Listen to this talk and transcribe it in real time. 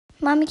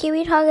Mommy, can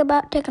we talk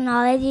about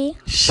technology?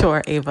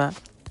 Sure, Ava.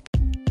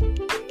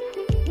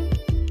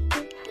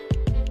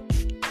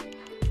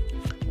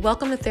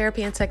 Welcome to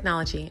Therapy and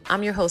Technology.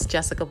 I'm your host,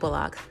 Jessica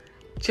Bullock.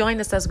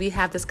 Join us as we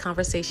have this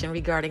conversation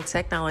regarding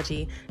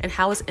technology and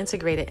how it's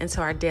integrated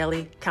into our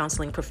daily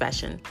counseling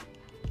profession.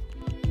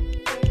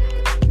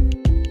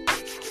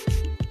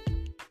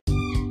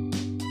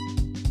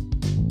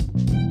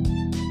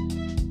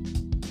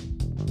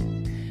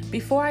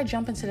 Before I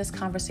jump into this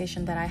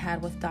conversation that I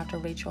had with Dr.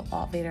 Rachel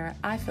Altvater,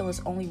 I feel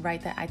it's only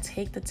right that I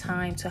take the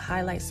time to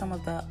highlight some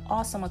of the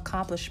awesome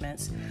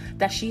accomplishments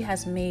that she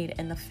has made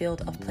in the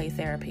field of play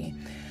therapy.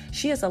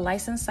 She is a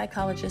licensed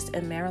psychologist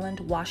in Maryland,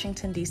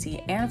 Washington,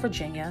 D.C., and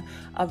Virginia,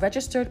 a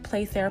registered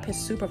play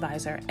therapist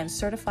supervisor, and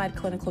certified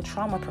clinical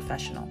trauma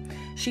professional.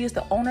 She is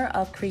the owner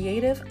of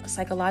Creative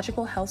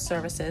Psychological Health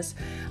Services,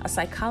 a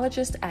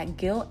psychologist at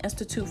Gill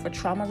Institute for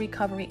Trauma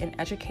Recovery and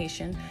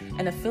Education,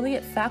 an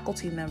affiliate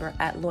faculty member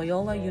at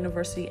Loyola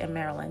University in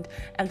Maryland,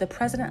 and the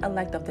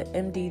president-elect of the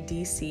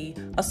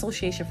MDDC,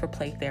 Association for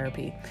Play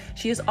Therapy.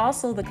 She is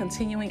also the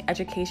continuing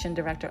education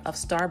director of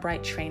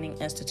Starbright Training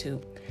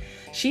Institute.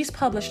 She's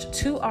published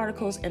 2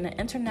 articles in the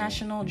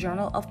International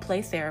Journal of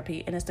Play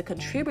Therapy and is the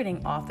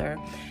contributing author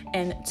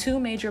in 2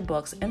 major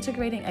books,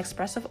 Integrating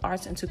Expressive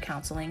Arts into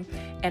Counseling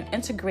and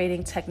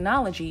Integrating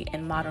Technology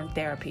in Modern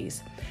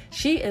Therapies.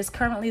 She is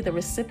currently the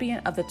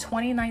recipient of the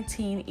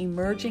 2019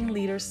 Emerging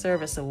Leaders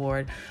Service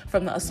Award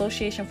from the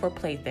Association for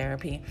Play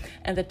Therapy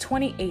and the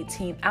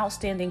 2018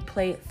 Outstanding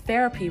Play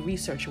Therapy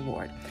Research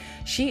Award.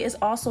 She is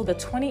also the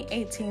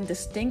 2018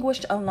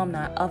 Distinguished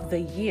Alumna of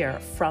the Year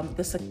from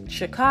the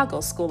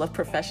Chicago School of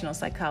Professional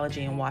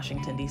Psychology in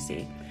Washington,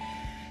 D.C.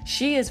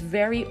 She is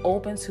very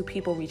open to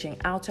people reaching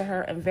out to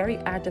her and very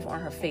active on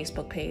her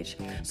Facebook page.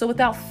 So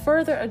without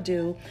further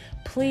ado,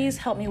 please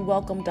help me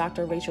welcome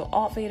Dr. Rachel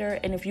Altvater.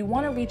 And if you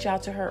want to reach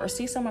out to her or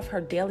see some of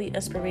her daily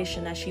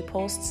inspiration that she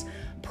posts,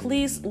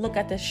 please look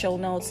at the show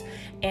notes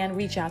and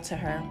reach out to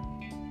her.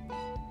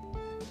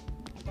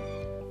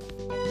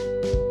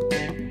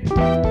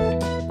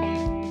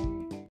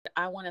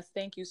 I want to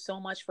thank you so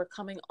much for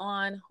coming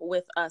on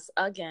with us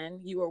again.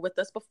 You were with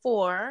us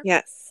before.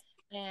 Yes.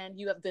 And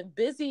you have been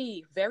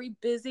busy, very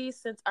busy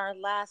since our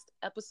last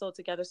episode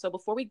together. So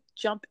before we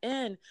jump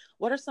in,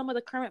 what are some of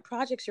the current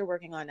projects you're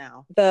working on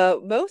now?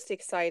 The most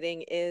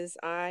exciting is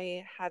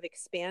I have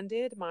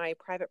expanded my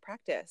private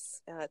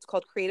practice. It's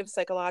called Creative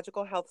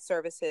Psychological Health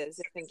Services.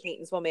 It's in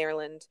Catonsville,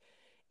 Maryland.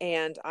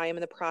 And I am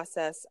in the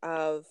process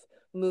of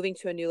moving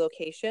to a new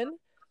location.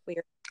 We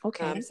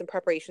are some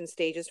preparation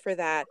stages for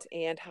that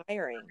and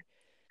hiring.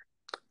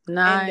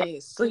 Nice.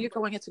 And, so you're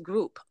going into a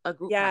group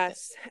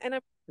yes. practice. And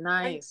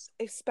I'm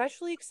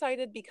especially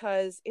excited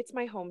because it's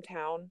my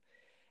hometown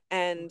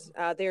and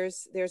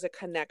there's a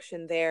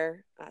connection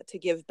there to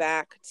give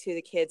back to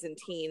the kids and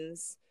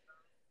teens,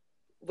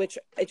 which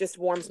it just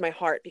warms my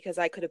heart because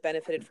I could have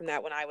benefited from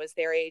that when I was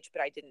their age,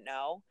 but I didn't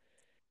know.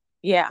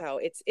 Yeah. So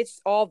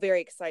it's all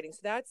very exciting. So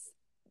that's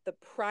the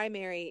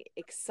primary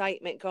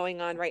excitement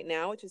going on right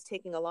now, which is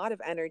taking a lot of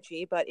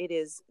energy, but it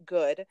is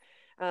good.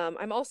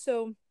 I'm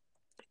also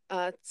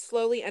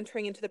slowly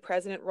entering into the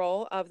president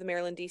role of the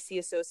Maryland DC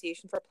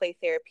Association for Play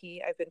Therapy.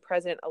 I've been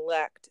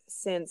president-elect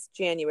since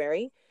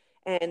January,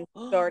 and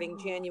starting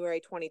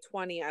January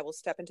 2020, I will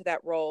step into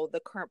that role.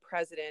 The current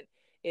president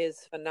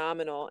is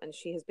phenomenal, and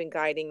she has been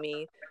guiding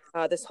me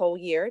this whole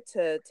year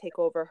to take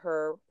over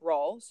her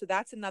role. So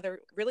that's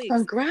another really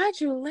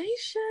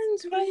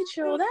Congratulations,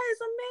 Rachel. That is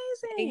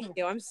amazing. Thank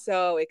you. I'm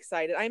so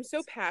excited. I'm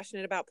so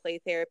passionate about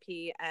play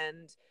therapy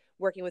and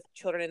working with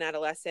children and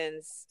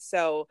adolescents.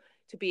 So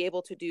to be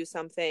able to do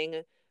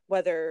something,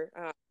 whether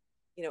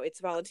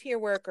it's volunteer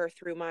work or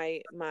through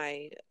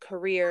my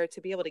career, to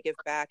be able to give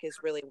back is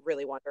really,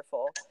 really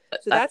wonderful.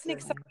 So that's an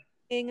exciting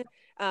thing.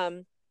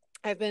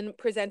 I've been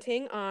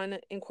presenting on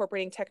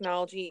incorporating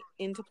technology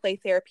into play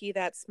therapy.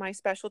 That's my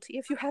specialty,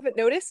 if you haven't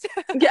noticed.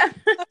 Yeah.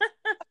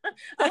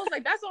 I was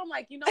like, that's what I'm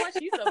like, you know what?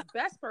 She's the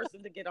best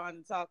person to get on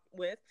and talk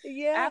with.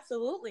 Yeah.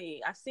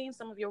 Absolutely. I've seen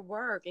some of your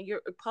work and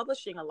you're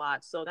publishing a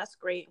lot. So that's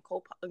great.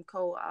 And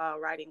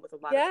co-writing with a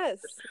lot of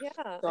others.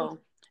 Yeah. So,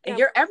 and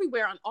you're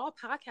everywhere on all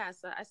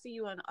podcasts. I see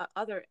you on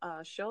other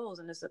shows,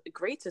 and it's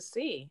great to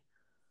see.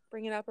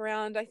 Bring it up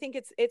around. I think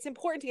it's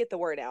important to get the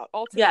word out.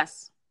 Ultimately,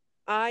 yes.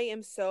 I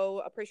am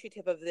so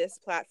appreciative of this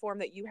platform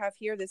that you have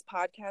here, this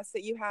podcast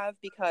that you have,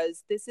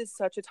 because this is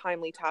such a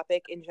timely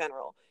topic in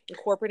general.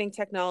 Incorporating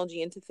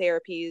technology into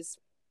therapies,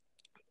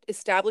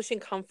 establishing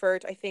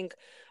comfort. I think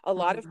a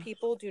lot of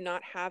people do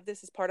not have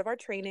this as part of our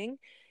training,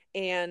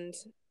 and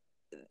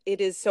it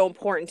is so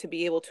important to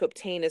be able to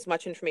obtain as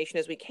much information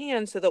as we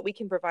can so that we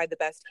can provide the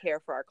best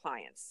care for our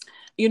clients.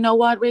 You know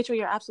what, Rachel,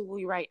 you're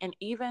absolutely right. And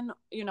even,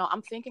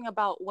 I'm thinking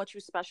about what you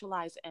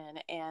specialize in,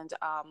 and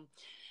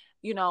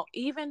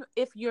even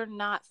if you're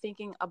not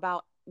thinking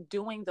about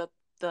doing the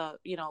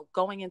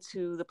going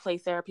into the play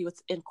therapy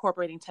with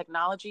incorporating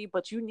technology,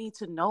 but you need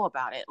to know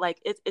about it. Like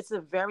it's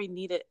a very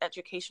needed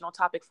educational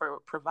topic for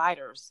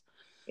providers.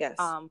 Yes.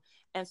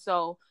 And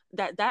so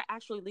that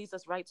actually leads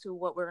us right to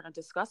what we're going to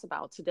discuss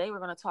about today. We're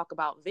going to talk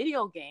about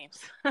video games.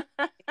 And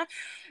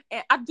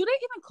do they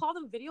even call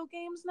them video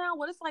games now?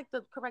 What is like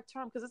the correct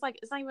term? Because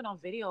it's not even on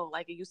video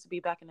like it used to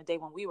be back in the day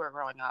when we were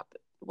growing up.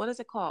 What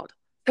is it called?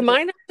 To my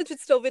knowledge,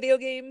 it's still video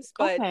games,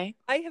 but okay.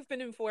 I have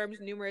been informed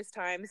numerous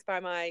times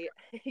by my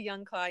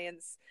young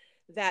clients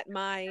that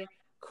my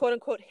quote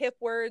unquote hip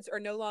words are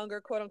no longer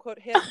quote unquote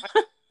hip.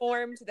 I'm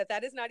informed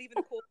that is not even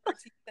a cool word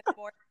to use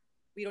anymore.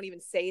 We don't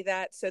even say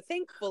that. So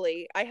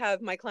thankfully, I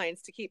have my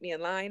clients to keep me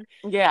in line.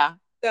 Yeah.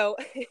 So,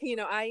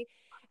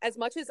 as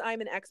much as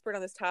I'm an expert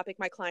on this topic,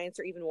 my clients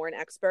are even more an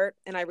expert,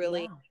 and I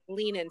really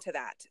lean into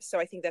that. So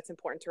I think that's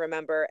important to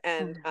remember.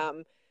 And,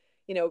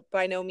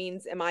 by no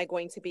means am I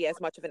going to be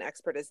as much of an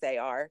expert as they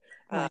are.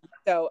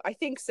 So I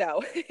think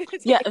so.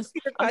 Yeah.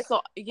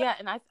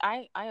 And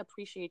I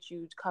appreciate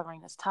you covering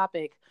this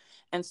topic.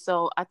 And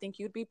so I think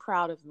you'd be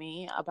proud of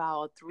me.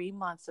 About 3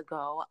 months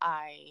ago,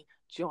 I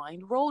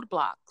joined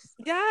Roblox.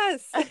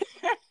 Yes.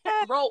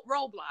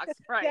 Roblox,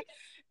 right? Yes.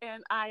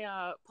 And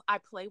I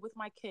play with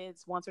my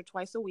kids once or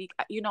twice a week.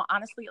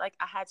 Honestly, like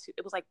I had to.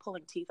 It was like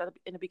pulling teeth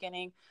in the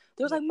beginning.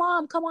 They was like,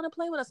 "Mom, come on and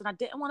play with us," and I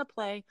didn't want to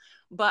play,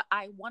 but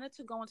I wanted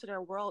to go into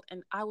their world,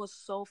 and I was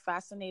so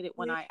fascinated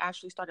when I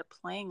actually started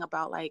playing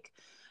about like.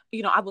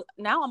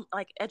 Now I'm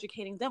like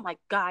educating them, like,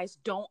 guys,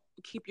 don't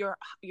keep your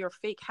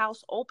fake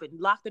house open,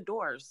 lock the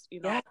doors,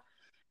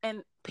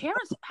 and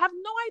parents have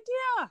no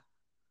idea.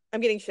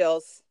 I'm getting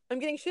chills.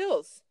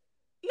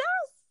 Yes.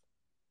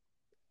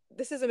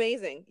 This is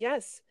amazing.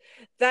 Yes.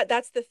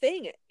 That's the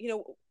thing.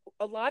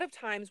 A lot of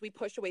times we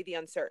push away the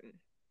uncertain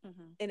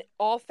in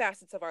all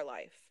facets of our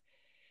life.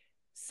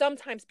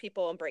 Sometimes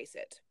people embrace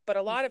it, but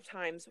a lot of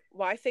times,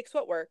 why fix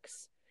what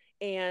works?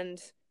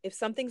 And if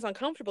something's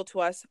uncomfortable to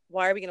us,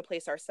 why are we going to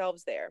place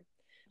ourselves there?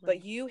 Right.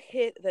 But you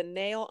hit the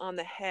nail on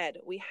the head.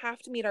 We have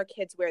to meet our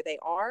kids where they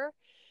are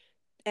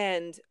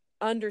and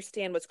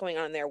understand what's going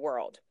on in their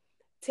world.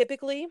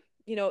 Typically,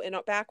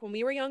 back when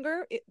we were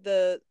younger,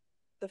 the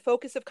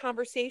focus of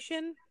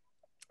conversation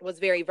was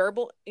very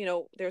verbal.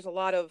 There's a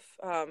lot of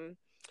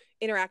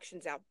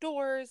interactions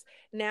outdoors.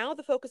 Now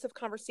the focus of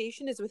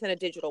conversation is within a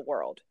digital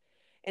world.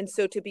 And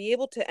so to be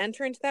able to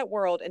enter into that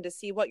world and to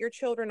see what your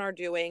children are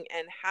doing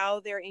and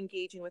how they're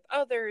engaging with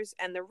others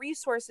and the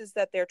resources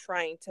that they're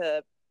trying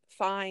to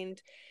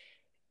find,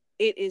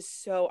 it is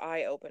so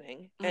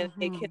eye-opening. And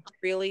it can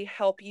really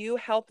help you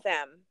help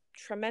them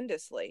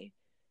tremendously.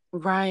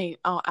 Right.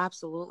 Oh,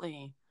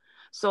 absolutely.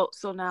 So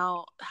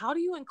now, how do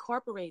you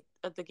incorporate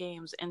the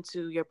games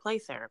into your play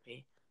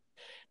therapy?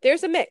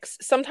 There's a mix.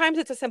 Sometimes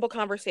it's a simple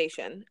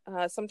conversation.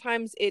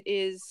 Sometimes it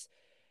is,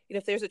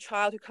 if there's a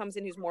child who comes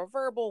in who's more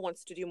verbal,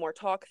 wants to do more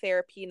talk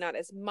therapy, not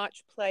as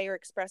much play or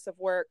expressive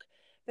work,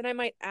 then I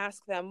might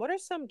ask them, what are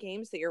some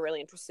games that you're really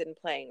interested in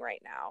playing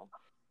right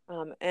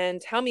now? And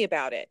tell me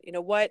about it.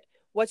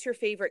 What's your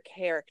favorite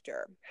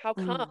character? How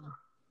come?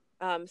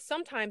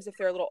 Sometimes if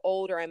they're a little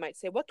older, I might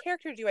say, what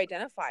character do you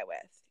identify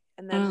with?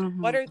 And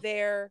then what are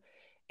their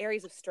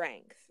areas of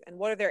strength and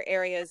what are their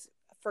areas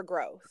for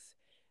growth?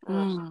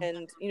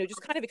 And,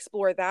 just kind of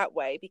explore that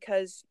way,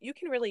 because you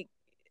can really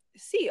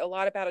see a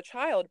lot about a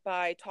child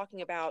by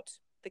talking about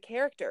the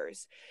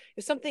characters.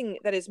 Something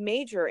that is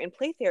major in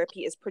play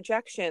therapy is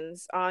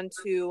projections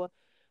onto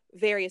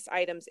various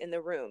items in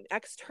the room.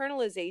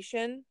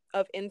 Externalization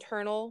of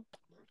internal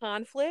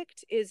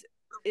conflict is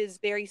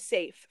very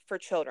safe for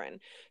children.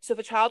 So if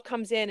a child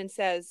comes in and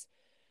says,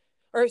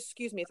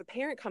 if a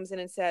parent comes in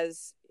and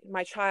says,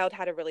 my child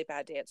had a really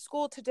bad day at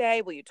school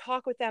today, will you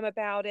talk with them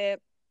about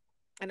it?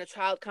 And a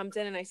child comes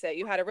in and I say,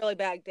 you had a really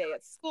bad day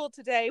at school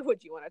today,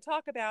 would you want to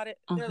talk about it?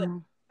 They're like,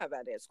 I had a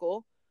bad day at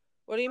school.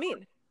 What do you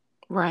mean?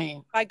 Right.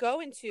 I go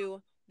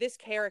into, this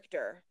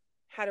character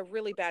had a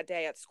really bad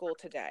day at school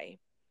today.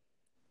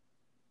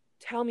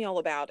 Tell me all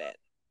about it.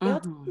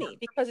 They'll tell me,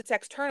 because it's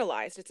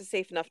externalized. It's a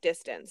safe enough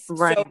distance.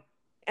 Right. So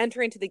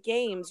enter into the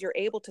games, you're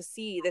able to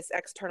see this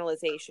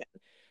externalization.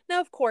 Now,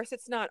 of course,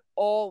 it's not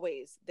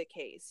always the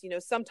case.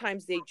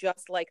 Sometimes they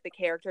just like the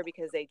character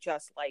because they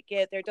just like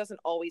it. There doesn't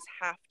always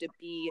have to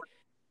be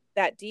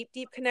that deep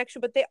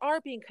connection, but they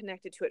are being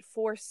connected to it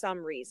for some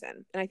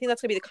reason. And I think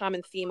that's going to be the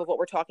common theme of what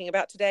we're talking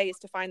about today, is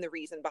to find the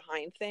reason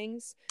behind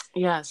things.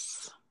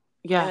 Yes.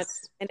 And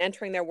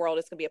entering their world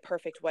is going to be a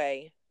perfect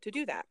way to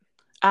do that.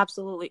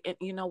 Absolutely. And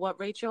you know what,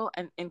 Rachel,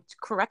 and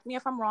correct me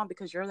if I'm wrong,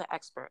 because you're the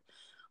expert,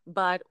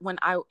 but when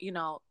I,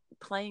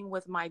 playing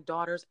with my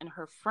daughters and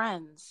her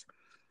friends,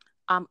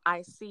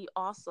 I see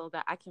also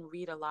that I can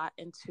read a lot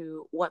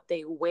into what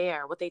they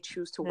wear, what they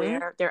choose to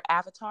wear, their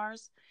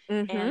avatars,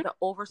 and the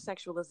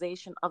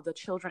over-sexualization of the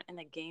children in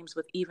the games,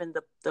 with even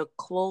the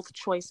clothing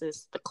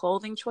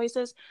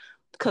choices,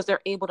 because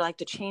they're able to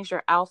to change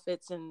their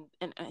outfits. And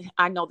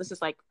I know this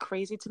is like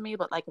crazy to me,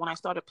 but like when I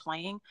started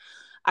playing,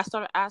 I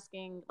started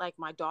asking like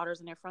my daughters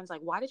and their friends,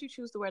 like, why did you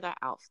choose to wear that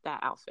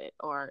outfit?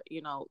 Or,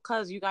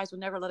 cause you guys would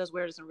never let us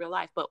wear this in real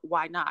life, but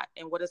why not?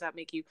 And what does that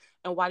make you?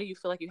 And why do you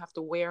feel like you have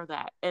to wear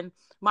that? And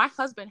my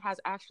husband has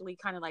actually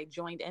kind of like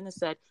joined in and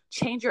said,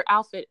 change your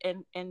outfit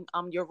in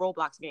your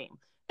Roblox game.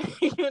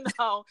 you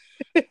know,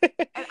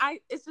 and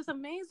it's just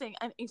amazing.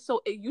 And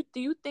so do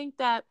you think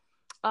that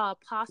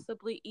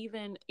possibly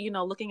even, you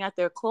know, looking at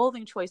their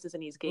clothing choices in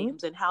these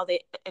games and how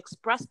they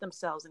express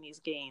themselves in these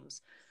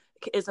games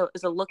is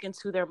a look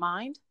into their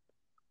mind?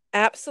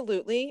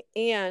 Absolutely.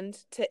 And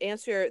to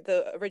answer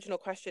the original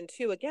question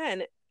too,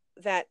 again,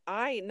 that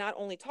I not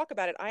only talk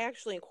about it, I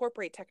actually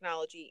incorporate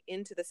technology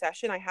into the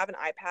session. I have an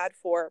iPad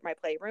for my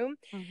playroom,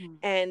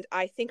 and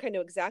I think I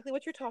know exactly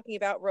what you're talking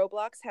about.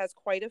 Roblox has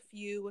quite a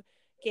few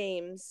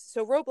games.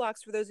 So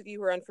Roblox, for those of you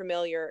who are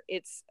unfamiliar,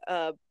 it's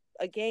a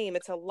game.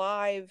 It's a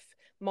live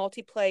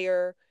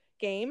multiplayer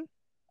game.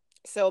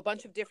 So a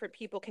bunch of different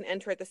people can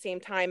enter at the same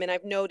time. And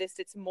I've noticed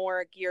it's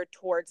more geared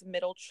towards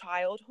middle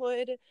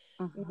childhood,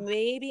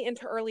 maybe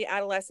into early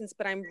adolescence,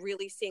 but I'm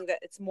really seeing that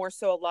it's more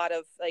so a lot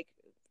of like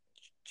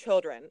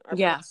children are playing.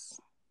 Yes.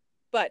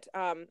 But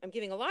I'm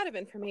giving a lot of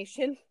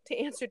information to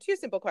answer two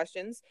simple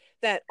questions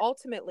that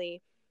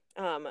ultimately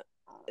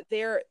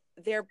they're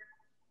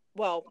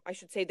well, I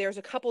should say there's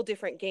a couple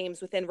different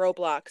games within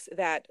Roblox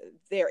that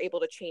they're able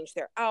to change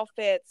their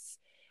outfits.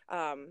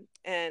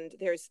 And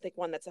there's like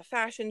one that's a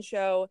fashion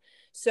show.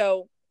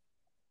 So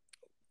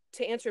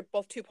to answer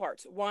both two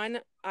parts, one,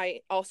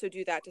 I also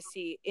do that to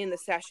see in the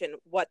session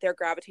what they're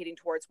gravitating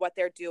towards, what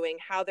they're doing,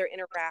 how they're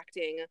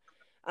interacting.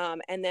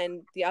 And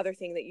then the other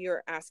thing that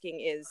you're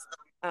asking is,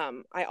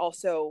 I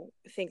also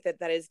think that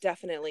that is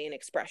definitely an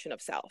expression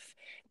of self.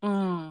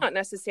 Not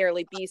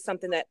necessarily be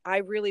something that I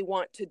really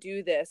want to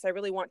do this. I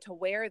really want to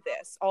wear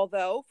this.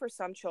 Although for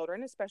some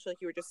children, especially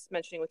like you were just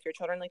mentioning with your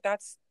children, like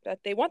that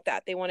they want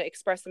that. They want to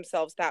express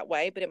themselves that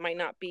way, but it might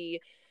not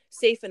be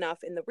safe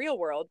enough in the real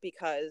world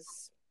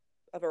because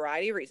a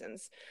variety of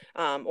reasons,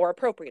 or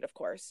appropriate, of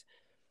course.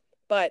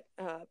 But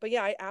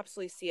yeah, I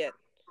absolutely see it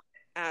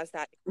as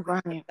that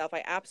itself.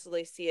 I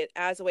absolutely see it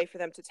as a way for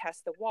them to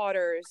test the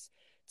waters,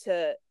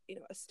 to, you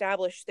know,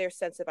 establish their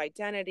sense of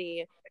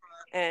identity.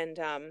 And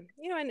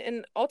you know,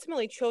 and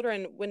ultimately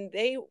children, when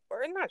they,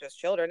 or not just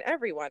children,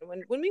 everyone,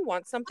 when we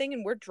want something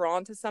and we're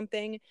drawn to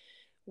something,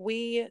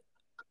 we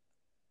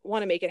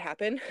want to make it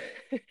happen.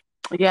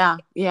 Yeah.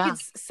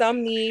 It's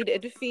some need,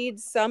 it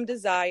feeds some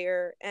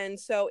desire. And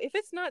so if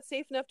it's not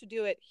safe enough to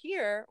do it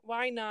here,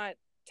 why not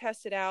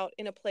test it out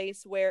in a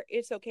place where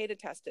it's okay to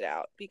test it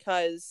out?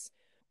 Because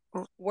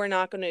we're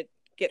not going to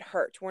get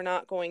hurt. We're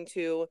not going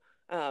to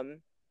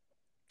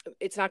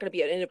it's not going to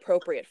be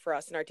inappropriate for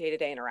us in our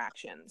day-to-day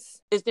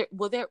interactions.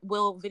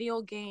 Will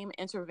video game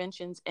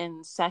interventions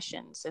in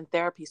sessions and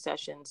therapy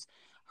sessions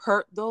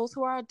hurt those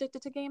who are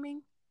addicted to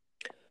gaming?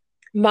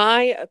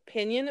 My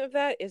opinion of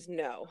that is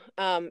no.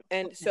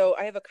 And so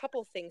I have a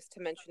couple things to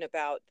mention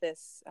about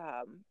this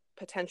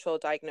potential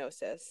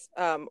diagnosis.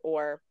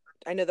 Or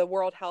I know the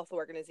World Health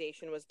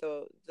Organization was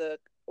the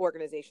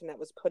organization that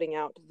was putting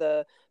out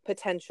the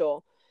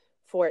potential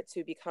for it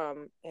to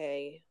become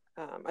a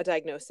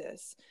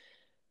diagnosis.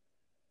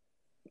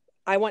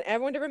 I want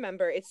everyone to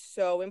remember it's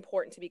so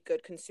important to be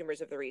good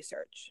consumers of the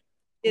research.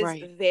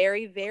 It's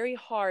very, very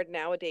hard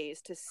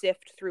nowadays to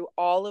sift through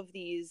all of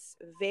these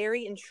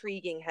very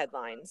intriguing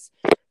headlines.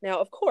 Now,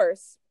 of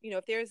course, you know,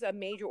 if there's a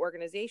major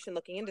organization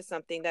looking into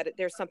something, that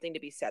there's something to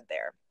be said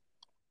there.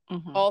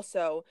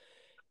 Also,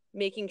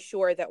 making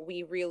sure that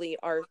we really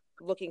are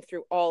looking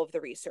through all of the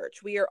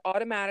research. We are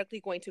automatically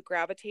going to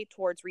gravitate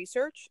towards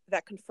research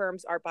that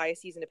confirms our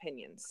biases and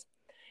opinions.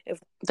 If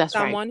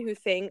someone who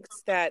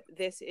thinks that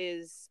this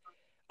is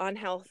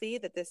unhealthy,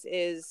 that this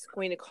is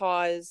going to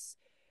cause,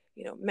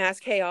 you know, mass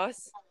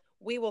chaos,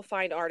 we will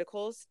find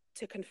articles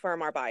to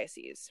confirm our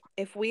biases.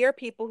 If we are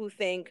people who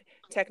think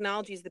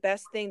technology is the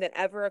best thing that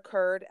ever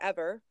occurred,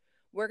 ever,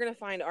 we're going to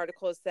find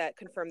articles that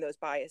confirm those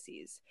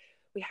biases.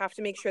 We have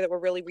to make sure that we're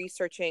really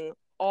researching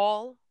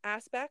all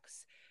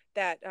aspects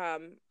that,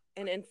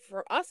 and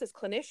for us as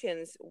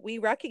clinicians, we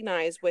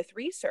recognize with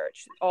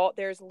research,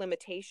 there's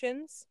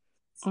limitations.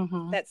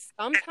 That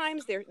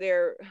sometimes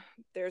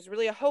there's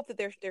really a hope that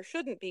there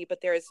shouldn't be,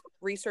 but there's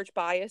research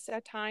bias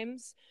at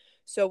times.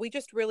 So we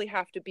just really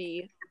have to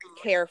be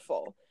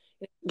careful.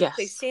 Yes.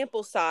 A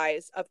sample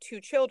size of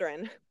 2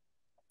 children,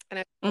 and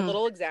I'm a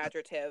little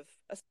exaggerative,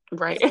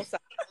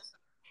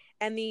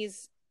 and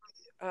these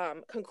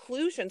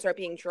conclusions are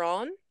being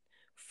drawn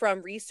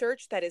from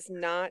research that is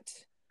not,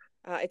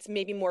 it's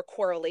maybe more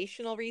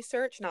correlational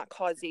research, not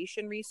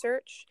causation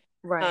research.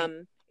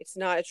 It's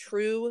not a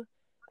true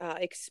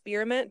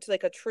experiment,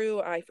 like a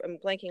true, I'm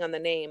blanking on the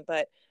name,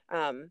 but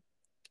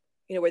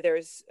you know, where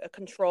there's a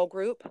control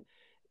group,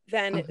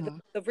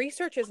 then the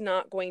research is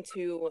not going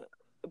to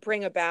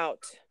bring about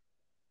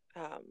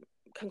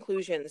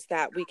conclusions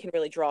that we can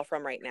really draw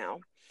from right now.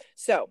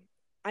 So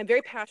I'm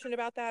very passionate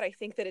about that. I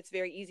think that it's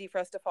very easy for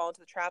us to fall into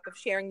the trap of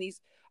sharing these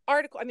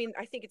articles. I mean,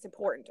 I think it's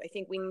important. I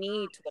think we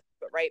need to look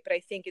at it, right? But I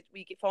think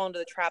we fall into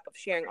the trap of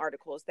sharing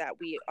articles that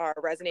we are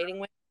resonating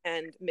with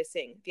and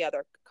missing the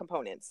other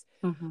components.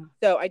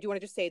 So I do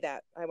want to just say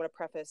that. I want to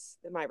preface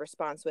my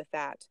response with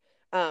that.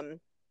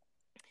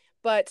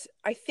 But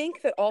I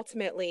think that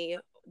ultimately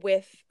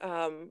with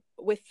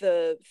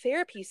the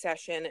therapy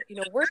session, you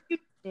know, we're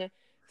using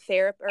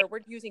therapy, or we're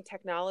using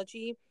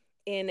technology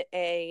in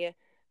a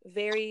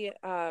very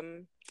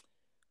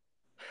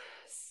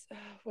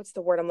what's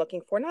the word I'm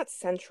looking for? Not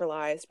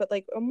centralized, but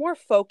like a more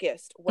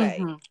focused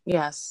way.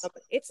 Yes.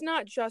 It's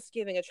not just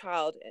giving a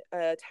child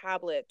a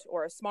tablet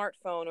or a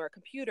smartphone or a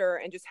computer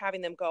and just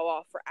having them go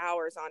off for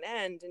hours on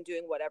end and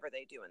doing whatever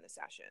they do in the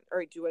session,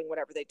 or doing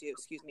whatever they do,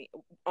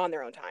 on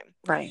their own time.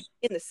 Right.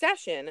 In the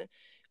session,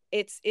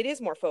 it is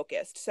more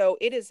focused. So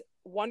it is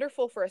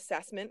wonderful for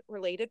assessment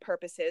related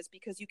purposes,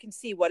 because you can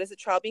see, what is the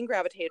child being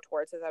gravitated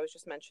towards, as I was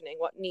just mentioning,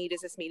 what need is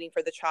this meeting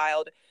for the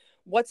child,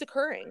 what's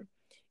occurring.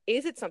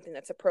 Is it something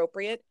that's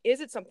appropriate? Is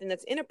it something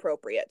that's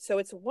inappropriate? So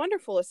it's a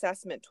wonderful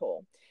assessment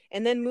tool.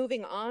 And then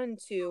moving on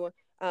to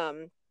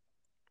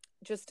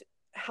just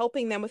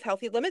helping them with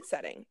healthy limit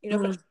setting. You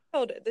know, if a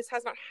child, this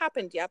has not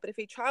happened yet, but if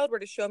a child were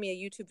to show me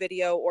a YouTube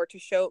video, or to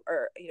show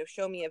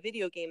me a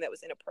video game that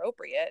was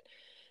inappropriate,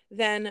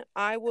 then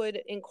I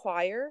would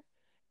inquire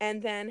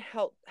and then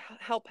help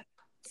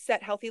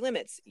set healthy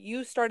limits.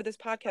 You started this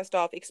podcast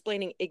off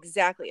explaining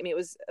exactly. I mean, it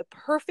was a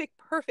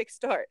perfect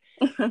start.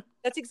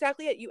 That's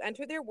exactly it. You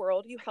enter their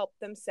world, you help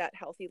them set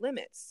healthy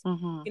limits.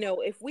 You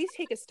know, if we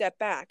take a step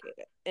back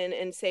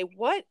and say,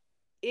 what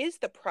is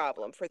the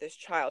problem for this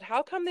child?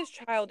 How come this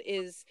child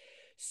is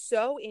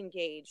so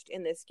engaged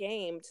in this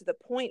game to the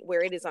point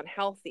where it is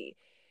unhealthy?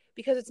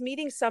 Because it's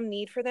meeting some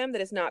need for them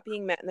that is not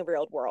being met in the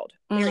real world.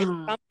 There is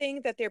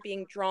something that they're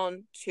being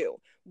drawn to,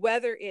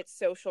 whether it's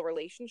social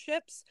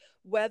relationships,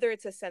 whether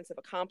it's a sense of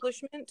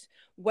accomplishment,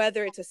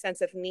 whether it's a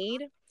sense of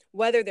need,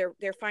 whether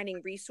they're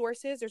finding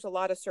resources. There's a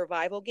lot of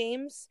survival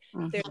games.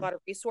 There's a lot of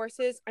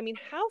resources. I mean,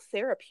 how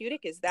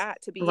therapeutic is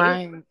that to be able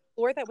to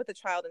explore that with a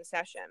child in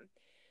session?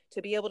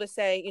 To be able to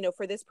say, you know,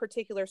 for this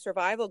particular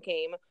survival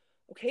game,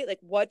 okay, like,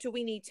 what do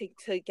we need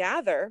to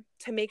gather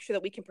to make sure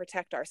that we can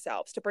protect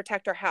ourselves, to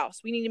protect our house?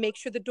 We need to make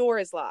sure the door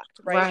is locked,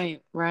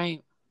 right?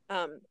 Right.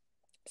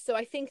 So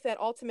I think that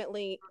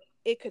ultimately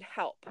it could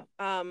help.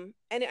 And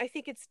I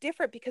think it's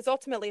different, because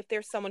ultimately, if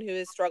there's someone who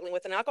is struggling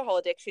with an alcohol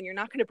addiction, you're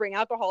not going to bring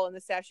alcohol in the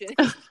session.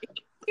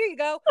 Here you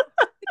go.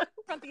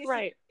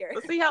 Right.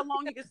 Let's see how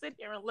long you can sit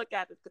here and look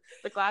at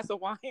the glass of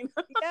wine.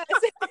 Yes.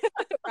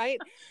 Right.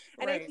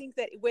 And I think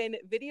that when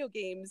video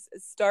games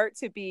start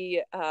to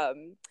be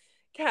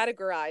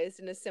categorized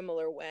in a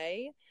similar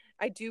way,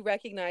 I do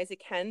recognize it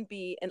can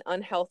be an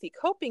unhealthy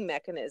coping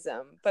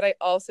mechanism, but I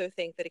also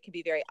think that it can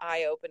be very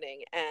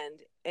eye-opening,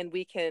 and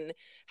we can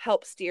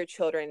help steer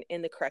children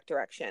in the correct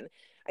direction.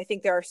 I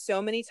think there are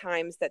so many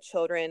times that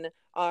children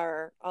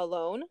are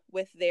alone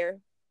with their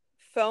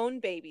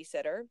phone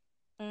babysitter.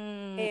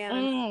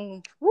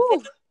 And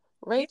Woo.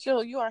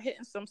 Rachel, you are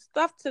hitting some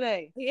stuff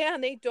today. Yeah,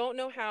 and they don't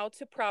know how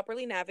to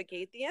properly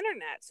navigate the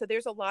internet. So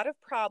there's a lot of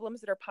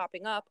problems that are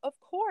popping up, of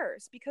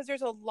course, because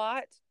there's a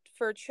lot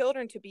for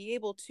children to be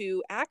able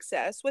to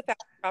access without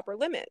proper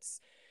limits.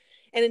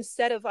 And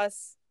instead of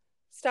us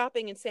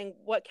stopping and saying,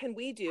 what can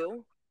we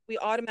do? We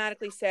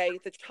automatically say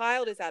the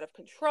child is out of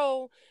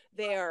control.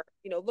 They are,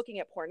 looking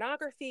at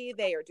pornography.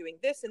 They are doing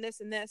this and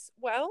this and this.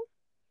 Well,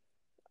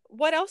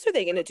 what else are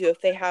they going to do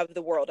if they have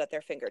the world at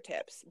their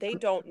fingertips? They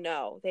don't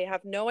know. They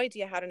have no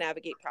idea how to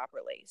navigate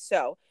properly.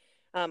 So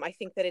I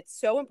think that it's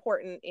so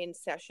important in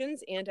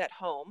sessions and at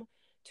home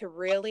to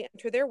really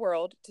enter their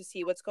world, to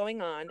see what's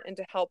going on, and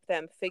to help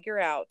them figure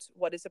out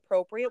what is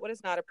appropriate, what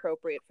is not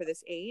appropriate for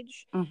this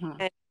age,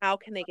 and how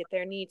can they get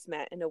their needs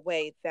met in a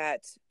way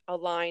that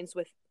aligns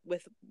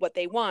with what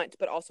they want,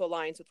 but also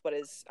aligns with what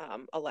is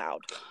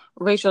allowed.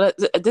 Rachel,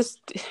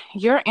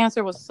 your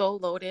answer was so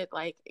loaded.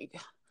 Like,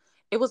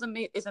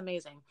 it's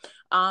amazing.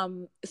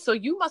 So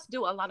you must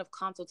do a lot of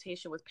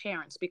consultation with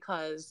parents,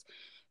 because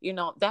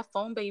that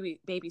phone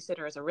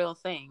babysitter is a real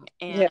thing.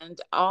 And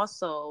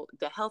also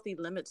the healthy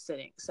limit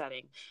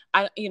setting.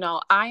 I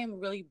am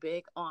really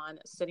big on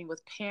sitting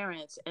with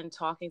parents and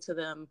talking to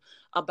them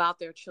about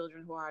their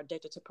children who are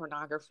addicted to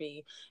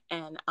pornography,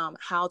 and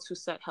how to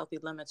set healthy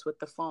limits with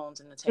the phones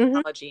and the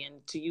technology, and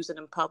to use it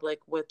in public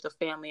with the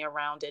family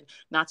around it,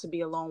 not to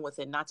be alone with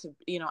it, not to,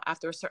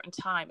 after a certain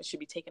time, it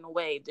should be taken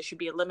away. There should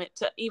be a limit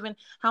to even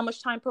how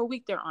much time per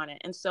week they're on it.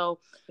 And so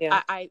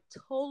I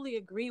totally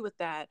agree with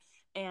that.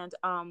 And,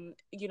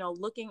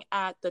 looking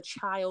at the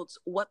child's,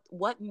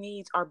 what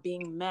needs are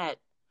being met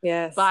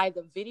by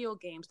the video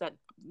games that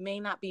may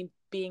not be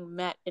being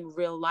met in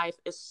real life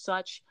is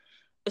such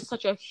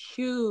a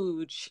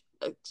huge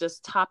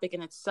just topic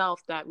in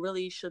itself that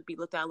really should be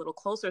looked at a little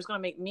closer. It's going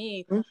to make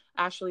me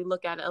actually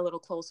look at it a little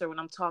closer when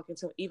I'm talking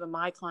to even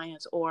my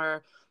clients,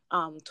 or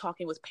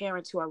talking with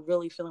parents who are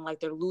really feeling like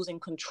they're losing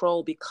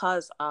control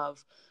because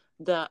of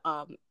the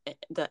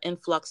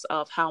influx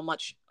of how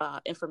much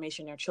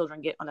information their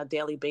children get on a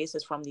daily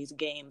basis from these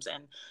games.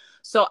 And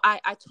so I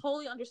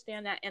totally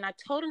understand that. And I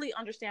totally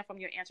understand from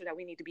your answer that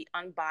we need to be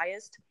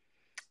unbiased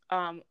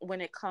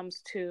when it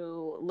comes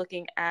to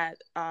looking at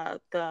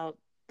the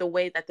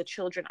way that the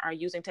children are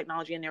using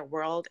technology in their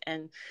world,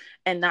 and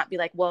not be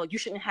like, well, you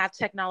shouldn't have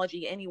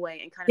technology anyway,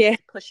 and kind of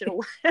push it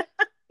away.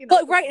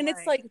 Right. And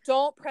it's like,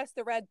 don't press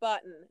the red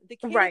button. The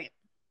kid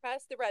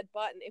press the red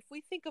button. If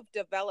we think of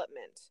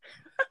development,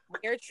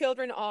 where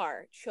children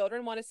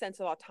want a sense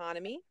of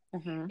autonomy,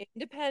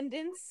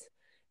 independence.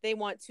 They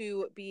want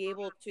to be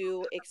able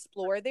to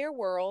explore their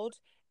world.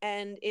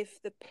 And if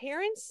the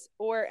parents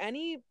or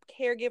any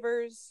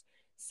caregivers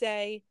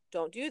say,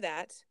 don't do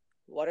that,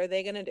 what are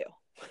they going to do?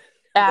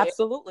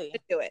 Absolutely.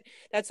 Do it.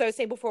 That's what I was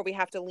saying before. We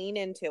have to lean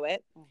into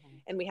it,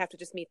 and we have to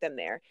just meet them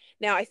there.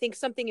 Now, I think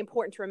something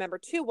important to remember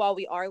too, while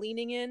we are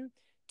leaning in,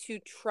 to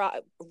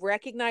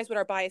recognize what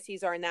our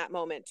biases are in that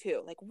moment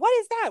too. Like, what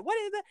is that? What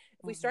is that?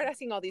 If we start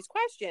asking all these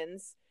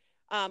questions,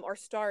 or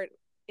start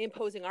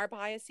imposing our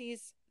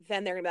biases,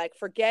 then they're gonna be like,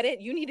 forget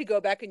it. You need to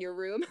go back in your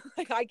room.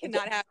 Like, I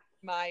cannot have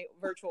my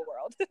virtual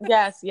world.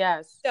 Yes.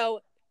 So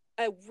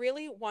a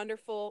really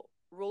wonderful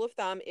rule of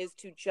thumb is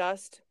to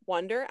just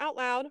wonder out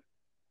loud.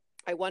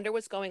 I wonder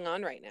what's going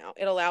on right now.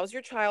 It allows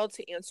your child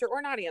to answer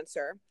or not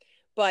answer,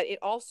 but it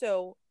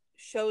also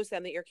shows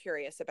them that you're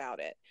curious about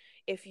it.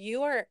 If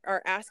you are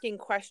asking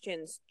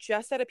questions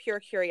just out of pure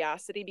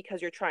curiosity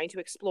because you're trying to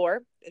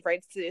explore, right?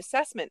 It's the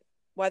assessment,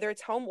 whether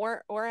it's home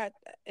or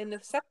in the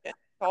section,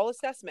 fall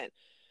assessment.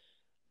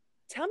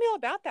 Tell me all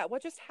about that.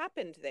 What just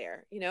happened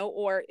there?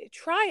 Or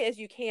try as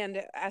you can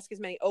to ask as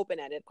many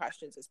open-ended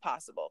questions as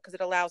possible, because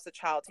it allows the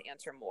child to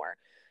answer more.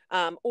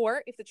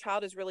 Or if the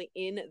child is really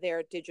in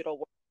their digital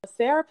world.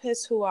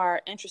 Therapists who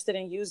are interested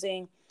in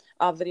using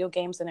video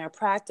games in their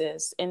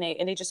practice, and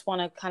they just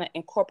want to kind of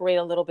incorporate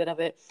a little bit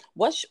of it,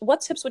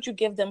 what tips would you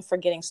give them for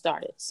getting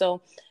started?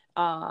 So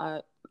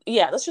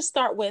let's just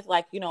start with,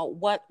 like,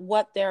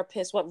 what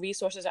therapists, what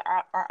resources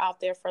are out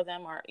there for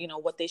them, or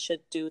what they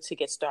should do to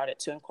get started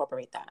to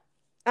incorporate that.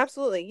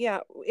 Absolutely. Yeah.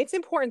 It's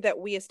important that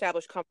we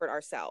establish comfort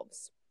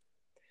ourselves.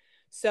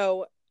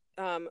 So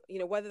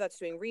whether that's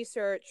doing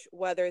research,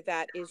 whether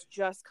that is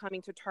just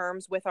coming to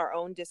terms with our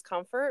own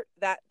discomfort,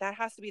 that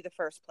has to be the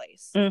first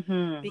place.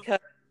 Because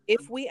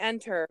if we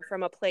enter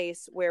from a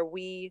place where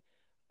we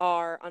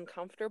are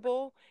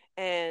uncomfortable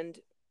and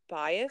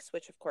biased,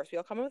 which of course we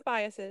all come in with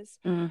biases,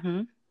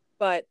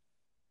 but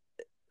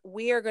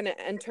we are going to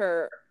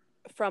enter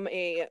from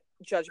a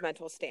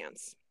judgmental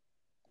stance.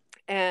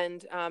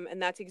 And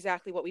that's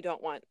exactly what we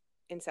don't want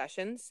in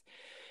sessions.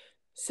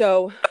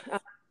 So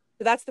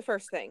that's the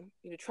first thing,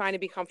 trying to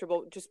be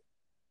comfortable, just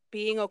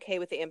being okay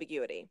with the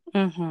ambiguity.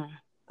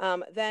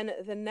 Then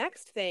the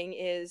next thing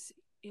is,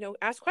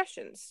 ask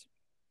questions.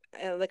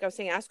 Like I was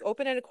saying, ask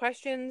open-ended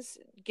questions,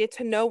 get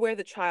to know where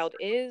the child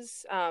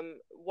is,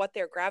 what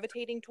they're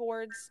gravitating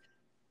towards.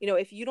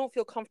 If you don't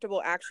feel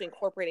comfortable actually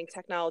incorporating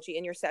technology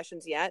in your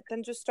sessions yet,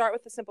 then just start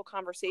with a simple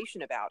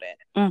conversation about it.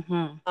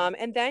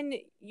 And then,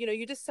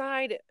 you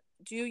decide,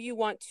 do you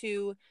want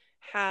to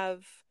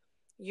have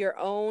your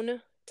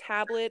own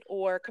tablet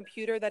or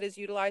computer that is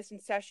utilized in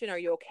session? Are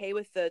you okay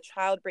with the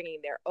child bringing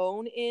their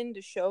own in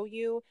to show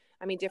you?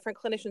 I mean, different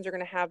clinicians are going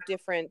to have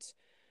different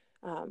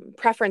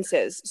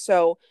preferences.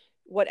 So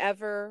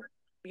whatever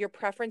your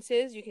preference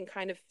is, you can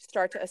kind of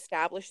start to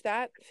establish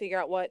that, figure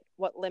out what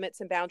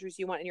limits and boundaries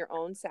you want in your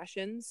own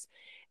sessions,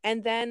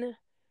 and then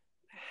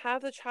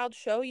have the child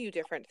show you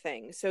different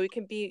things. So it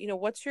can be,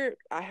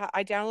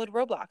 I downloaded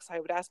Roblox. I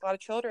would ask a lot of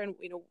children,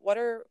 what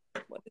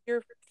is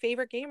your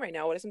favorite game right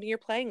now? What is something you're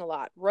playing a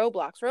lot?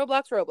 Roblox.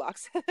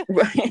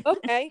 Right.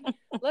 Okay,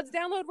 let's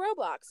download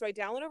Roblox. So I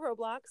downloaded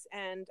Roblox,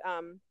 and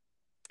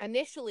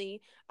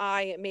initially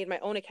I made my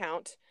own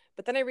account,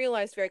 but then I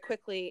realized very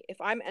quickly,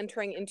 if I'm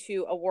entering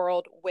into a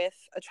world with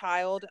a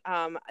child,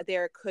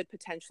 there could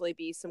potentially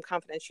be some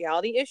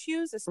confidentiality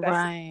issues,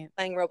 especially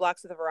playing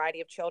Roblox with a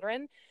variety of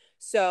children.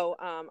 So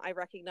I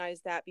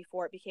recognized that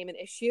before it became an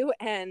issue,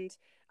 and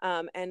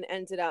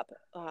ended up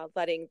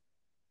letting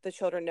the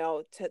children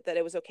know that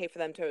it was okay for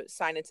them to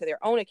sign into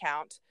their own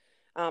account.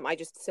 I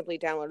just simply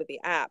downloaded the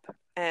app,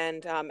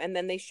 and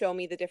then they show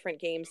me the different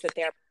games that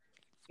they're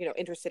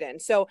interested in.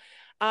 So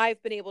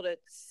I've been able to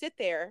sit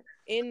there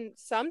in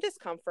some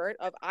discomfort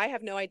of, I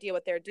have no idea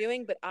what they're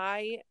doing, but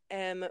I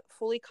am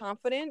fully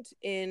confident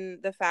in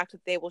the fact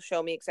that they will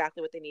show me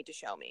exactly what they need to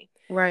show me.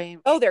 Right.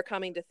 Oh, they're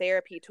coming to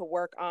therapy to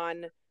work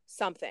on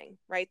something,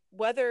 right?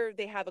 Whether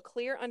they have a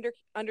clear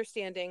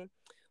understanding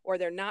or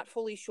they're not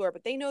fully sure,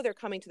 but they know they're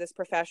coming to this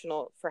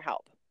professional for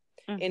help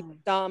in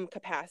some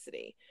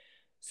capacity.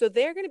 So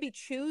they're going to be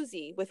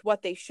choosy with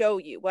what they show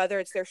you, whether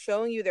it's they're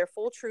showing you their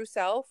full true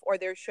self or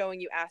they're showing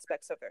you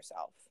aspects of their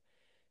self.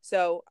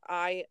 So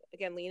I,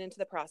 again, lean into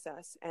the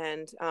process.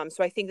 And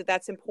so I think that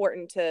that's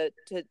important to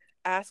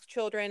ask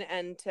children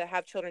and to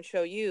have children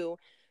show you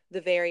the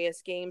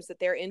various games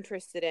that they're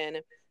interested in,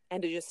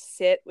 and to just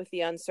sit with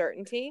the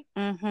uncertainty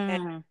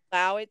and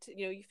allow it to,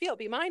 you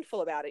be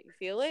mindful about it. You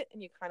feel it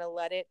and you kind of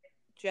let it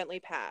gently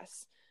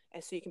pass.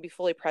 And so you can be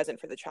fully present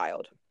for the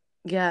child.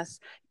 Yes.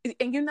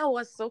 And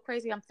what's so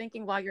crazy? I'm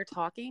thinking while you're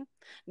talking,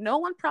 no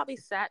one probably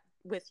sat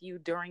with you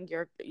during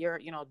your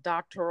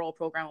doctoral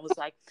program and was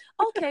like,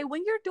 okay,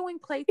 when you're doing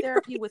play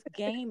therapy with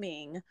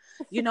gaming,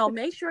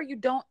 make sure you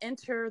don't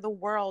enter the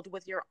world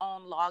with your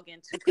own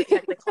login to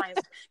protect the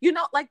clients.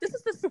 Like, this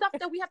is the stuff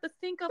that we have to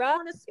think of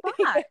on the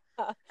spot.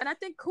 And I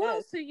think Yes.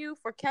 kudos to you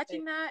for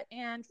catching that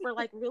and for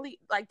like really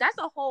like that's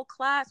a whole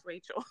class,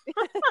 Rachel.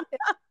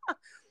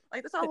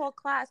 Like that's a whole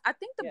class. I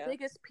think the Yeah.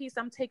 biggest piece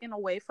I'm taking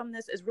away from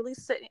this is really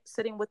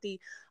sitting with the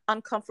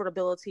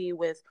uncomfortability,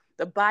 with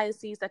the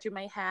biases that you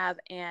may have,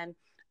 and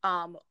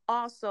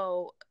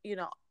also, you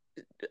know,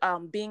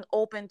 being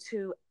open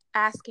to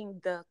asking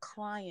the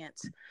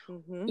client,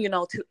 Mm-hmm. you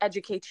know, to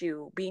educate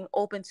you, being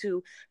open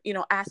to, you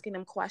know, asking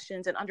them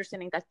questions and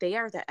understanding that they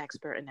are the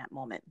expert in that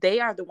moment. They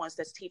are the ones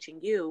that's teaching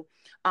you.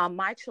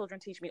 My children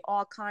teach me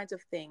all kinds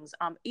of things.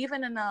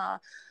 Even in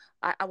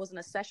I was in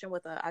a session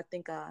with I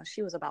think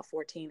she was about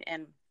 14,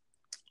 and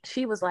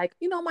she was like,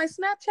 you know, my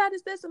Snapchat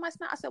is this and my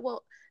Snap. I said,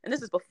 well, and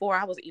this is before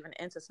I was even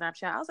into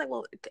Snapchat. I was like,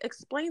 well,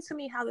 explain to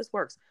me how this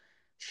works.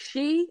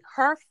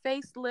 Her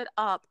face lit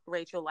up,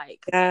 Rachel,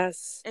 like,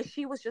 Yes. and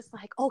she was just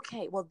like,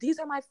 okay, well, these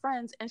are my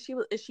friends. And she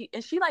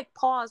like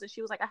paused and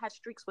she was like, I had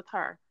streaks with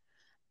her,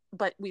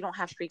 but we don't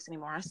have streaks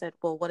anymore. I said,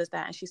 well, what is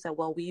that? And she said,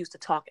 well, we used to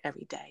talk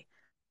every day.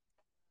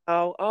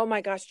 Oh my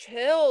gosh,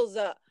 chills.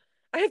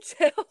 I have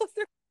chills.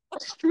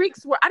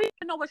 Streaks were, I didn't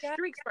even know what Yeah.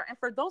 streaks were. And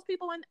for those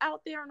people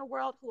out there in the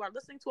world who are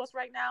listening to us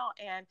right now,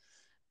 and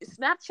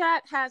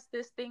Snapchat has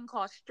this thing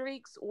called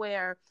streaks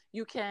where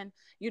you can,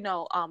 you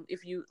know,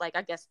 if you like,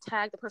 I guess,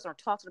 tag the person or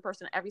talk to the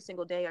person every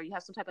single day, or you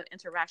have some type of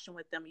interaction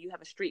with them, you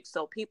have a streak.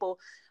 So people,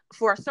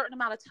 for a certain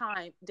amount of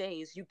time,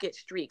 days, you get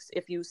streaks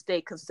if you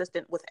stay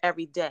consistent with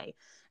every day.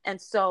 And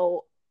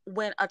so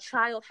when a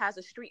child has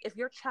a streak, if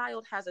your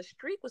child has a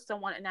streak with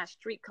someone and that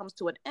streak comes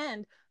to an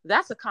end,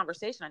 that's a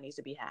conversation that needs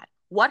to be had.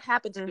 What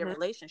happened to your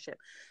relationship?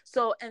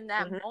 So in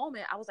that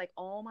moment, I was like,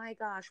 oh my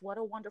gosh, what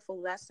a wonderful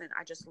lesson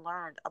I just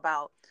learned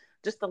about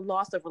just the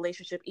loss of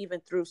relationship,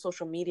 even through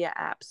social media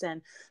apps.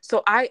 And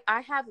so I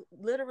have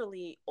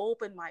literally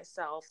opened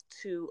myself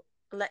to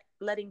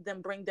letting them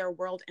bring their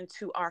world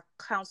into our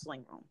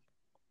counseling room,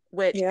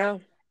 which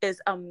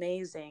is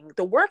amazing.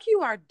 The work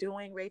you are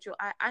doing, Rachel,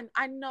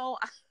 I know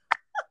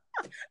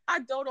I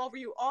dote over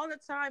you all the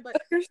time, but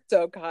you're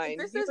so kind.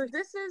 This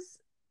is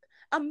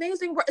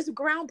amazing. It's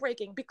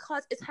groundbreaking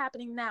because it's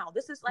happening now.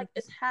 This is like,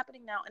 it's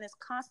happening now, and it's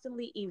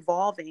constantly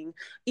evolving.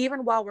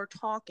 Even while we're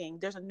talking,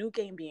 there's a new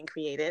game being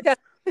created,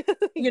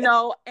 you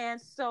know? And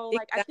so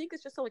like, I think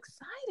it's just so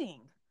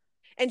exciting.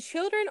 And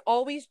children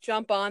always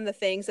jump on the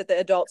things that the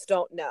adults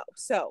don't know.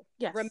 So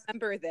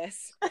remember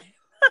this.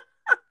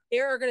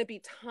 There are going to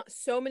be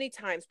so many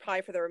times,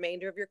 probably for the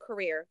remainder of your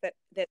career, that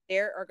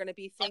there are going to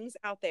be things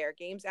out there,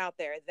 games out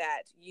there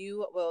that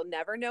you will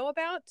never know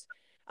about,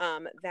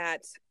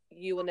 that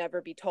you will never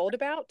be told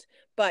about.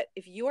 But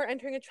if you are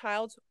entering a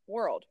child's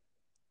world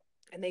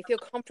and they feel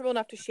comfortable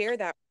enough to share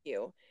that with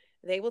you,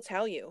 they will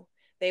tell you.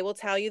 They will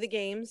tell you the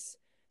games.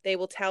 They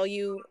will tell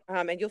you,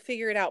 and you'll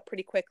figure it out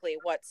pretty quickly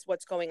what's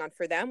going on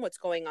for them, what's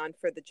going on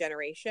for the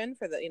generation,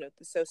 for the, you know,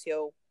 the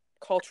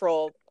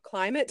socio-cultural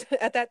climate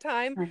at that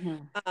time.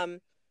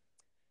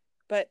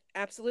 But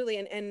absolutely.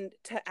 And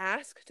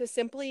to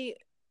simply,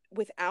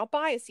 without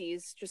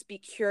biases, just be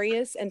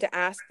curious and to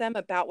ask them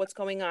about what's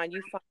going on.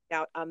 You find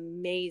out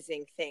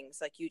amazing things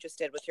like you just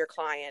did with your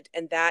client.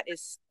 And that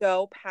is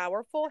so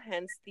powerful.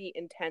 Hence the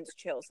intense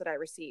chills that I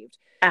received.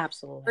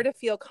 Absolutely. For her to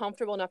feel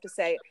comfortable enough to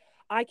say,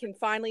 I can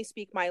finally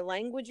speak my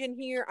language in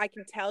here. I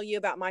can tell you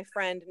about my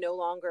friend no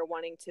longer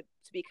wanting to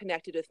be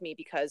connected with me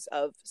because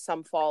of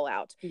some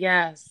fallout.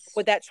 Yes.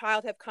 Would that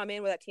child have come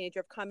in, would that teenager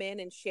have come in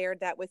and shared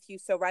that with you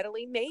so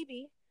readily?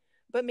 Maybe,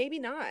 but maybe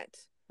not.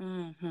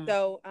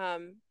 So,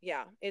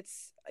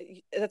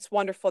 that's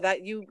wonderful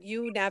that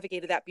you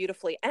navigated that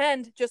beautifully.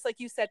 And just like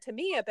you said to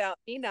me about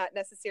me not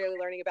necessarily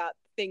learning about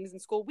things in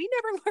school, we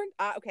never learned.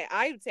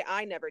 I would say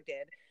I never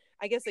did.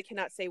 I guess I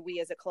cannot say we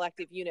as a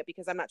collective unit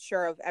because I'm not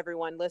sure of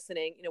everyone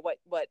listening, you know,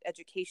 what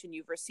education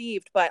you've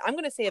received, but I'm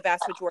going to say a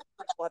vast majority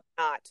of people have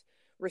not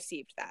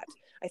received that.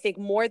 I think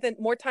more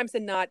times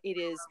than not, it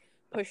is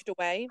pushed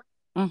away,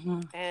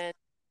 and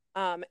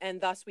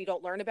thus we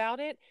don't learn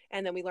about it,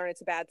 and then we learn it's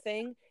a bad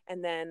thing,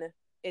 and then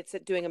it's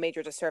doing a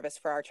major disservice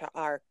for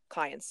our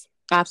clients.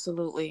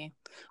 Absolutely.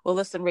 Well,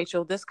 listen,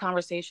 Rachel, this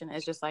conversation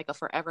is just like a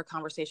forever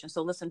conversation.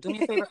 So listen, do me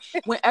a favor.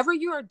 Whenever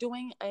you are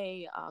doing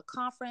a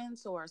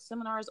conference or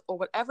seminars or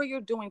whatever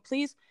you're doing,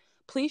 please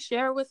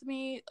share with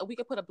me. We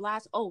could put a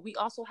blast. Oh, we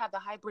also have the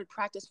Hybrid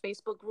Practice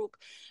Facebook group.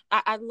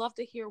 I'd love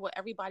to hear what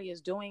everybody is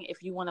doing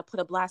if you want to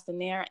put a blast in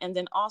there. And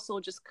then also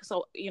just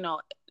so, you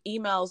know,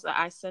 emails that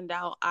I send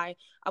out, I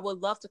would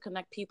love to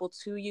connect people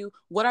to you.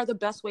 What are the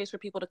best ways for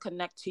people to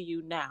connect to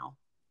you now?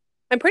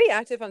 I'm pretty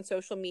active on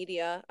social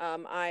media.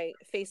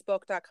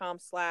 Facebook.com/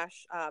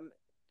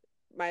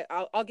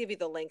 I'll give you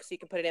the link so you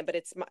can put it in, but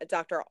it's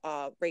Dr.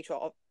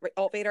 Rachel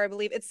Altvader, I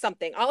believe. It's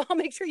something. I'll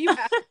make sure you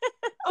have.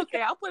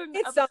 Okay, I'll put it in the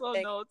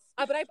episode notes.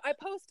 But I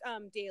post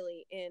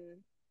daily in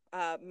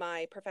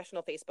my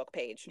professional Facebook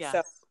page. Yes.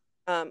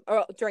 So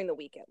or during the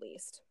week at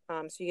least.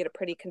 So you get a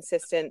pretty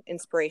consistent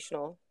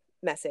inspirational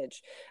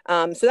message.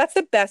 So that's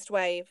the best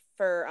way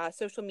for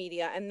social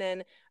media. And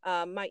then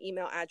my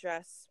email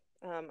address,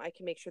 I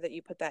can make sure that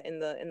you put that in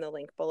the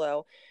link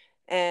below.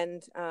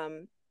 And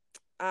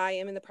I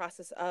am in the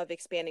process of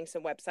expanding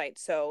some websites.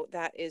 So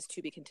that is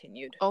to be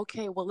continued.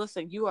 Okay. Well,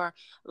 listen, you are,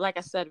 like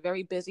I said,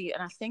 very busy.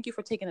 And I thank you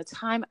for taking the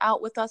time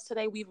out with us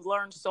today. We've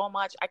learned so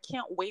much. I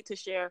can't wait to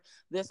share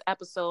this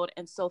episode.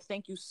 And so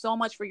thank you so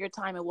much for your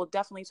time. And we'll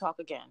definitely talk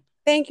again.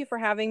 Thank you for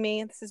having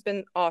me. This has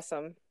been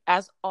awesome.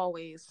 As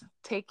always,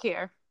 take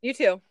care. You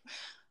too.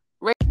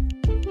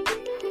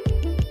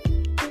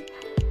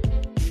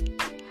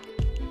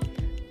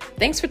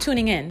 Thanks for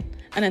tuning in.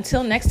 And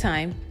until next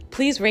time,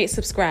 please rate,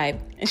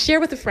 subscribe, and share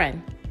with a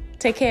friend.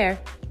 Take care.